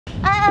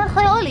哎，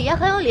很有理，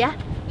很有理。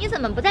你怎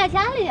么不在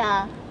家里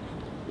啊？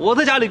我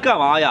在家里干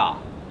嘛呀？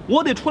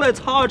我得出来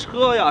擦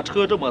车呀，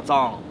车这么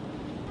脏，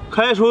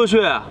开出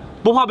去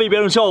不怕被别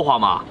人笑话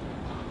吗？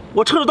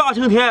我趁着大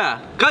晴天，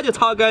赶紧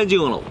擦干净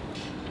了。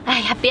哎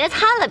呀，别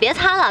擦了，别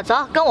擦了，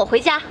走，跟我回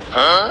家。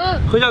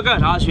回家干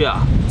啥去啊？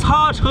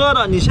擦车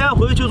的，你先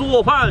回去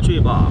做饭去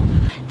吧。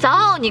走，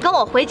你跟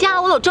我回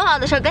家，我有重要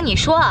的事跟你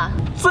说。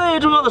再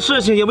重要的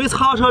事情也没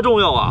擦车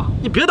重要啊！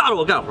你别打扰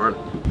我干活了。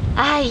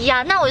哎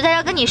呀，那我就在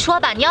这跟你说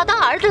吧，你要当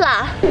儿子了。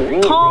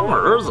当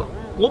儿子？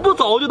我不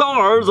早就当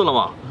儿子了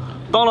吗？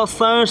当了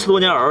30多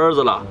年儿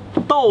子了，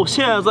到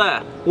现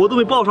在我都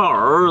没抱上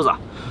儿子。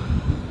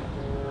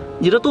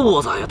你这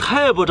肚子也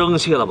太不争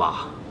气了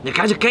吧！你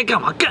赶紧该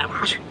干嘛干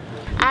嘛去。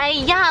哎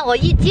呀，我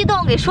一激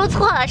动给说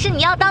错了，是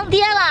你要当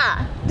爹了。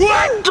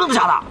真的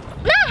假的？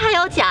那还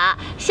有假？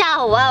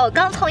下午啊，我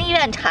刚从医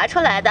院查出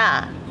来的。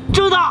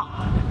真的？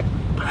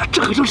不是，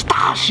这可真是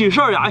大喜事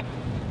儿呀！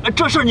哎，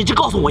这事儿你就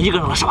告诉我一个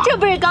人了是吧？这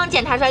不是刚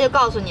检查出来就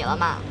告诉你了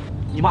吗？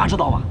你妈知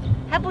道吗？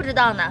还不知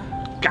道呢。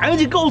赶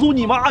紧告诉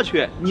你妈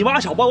去！你妈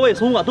小抱外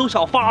孙啊，都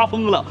想发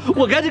疯了。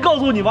我赶紧告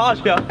诉你妈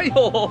去！哎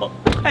呦，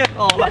太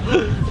好了！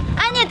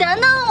哎，你等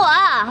等我。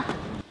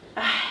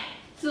哎，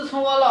自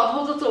从我老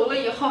头子走了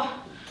以后，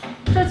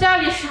这家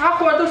里啥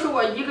活都是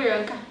我一个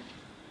人干，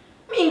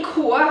命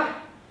苦啊！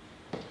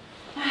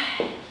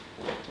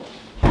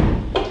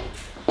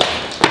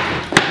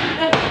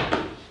哎，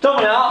丈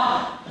母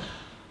娘，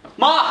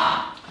妈，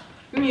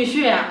女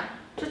婿呀，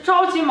这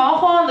着急忙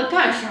慌的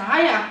干啥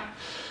呀？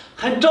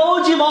还着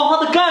急忙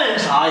慌的干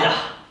啥呀？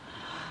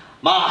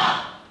妈，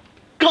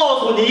告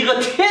诉你一个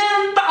天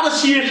大的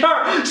喜事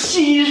儿，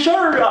喜事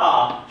儿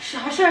啊！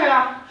啥事儿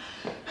啊？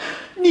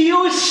你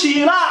有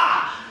喜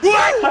啦！哎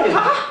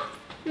呀，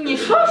你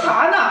说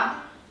啥呢？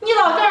你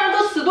老丈人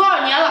都死多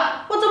少年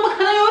了，我怎么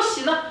可能有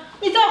喜呢？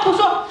你再胡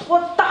说，我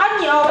打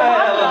你啊！我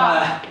打你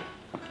啊！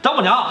丈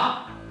母娘，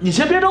你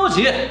先别着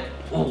急，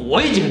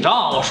我一紧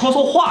张，我说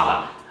错话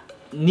了。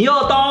你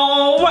要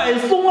当外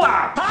孙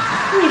啦！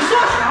你说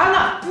啥呢？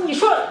你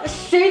说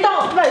谁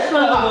当外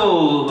孙了？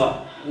不，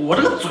我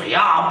这个嘴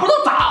呀，不知道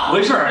咋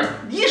回事，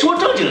一说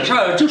正经事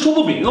儿就说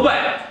不明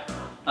白。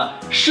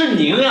是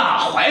您呀，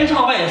怀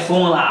上外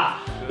孙了。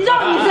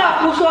让你再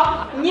胡说，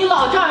你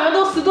老丈人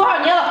都死多少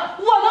年了，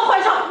我能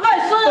怀上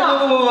外孙啊？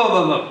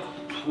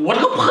不，我这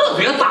个破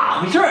嘴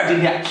咋回事啊？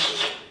今天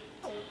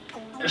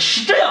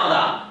是这样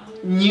的，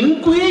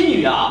您闺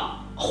女啊，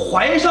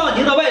怀上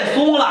您的外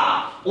孙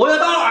了，我要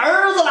当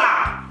儿子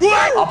啦！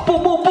啊，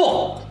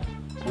不，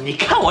你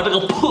看我这个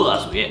破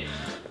嘴，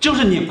就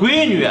是你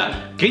闺女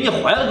给你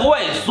怀了个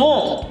外孙，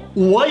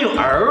我有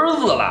儿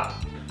子了。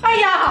哎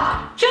呀，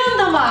真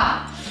的吗？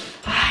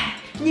哎，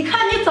你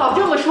看你早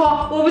这么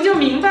说，我不就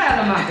明白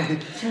了吗？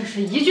真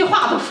是一句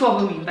话都说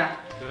不明白。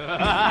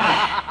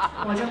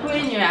我这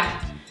闺女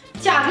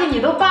嫁给你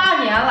都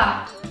8年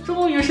了，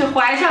终于是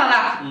怀上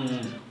了。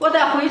我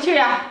得回去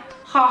呀，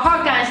好好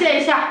感谢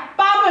一下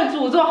8辈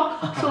祖宗，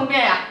顺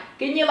便呀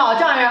给你老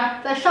丈人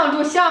再上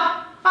炷香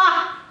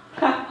啊！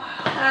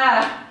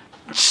哎，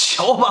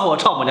瞧把我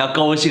丈母娘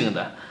高兴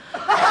的，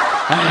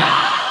哎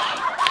呀！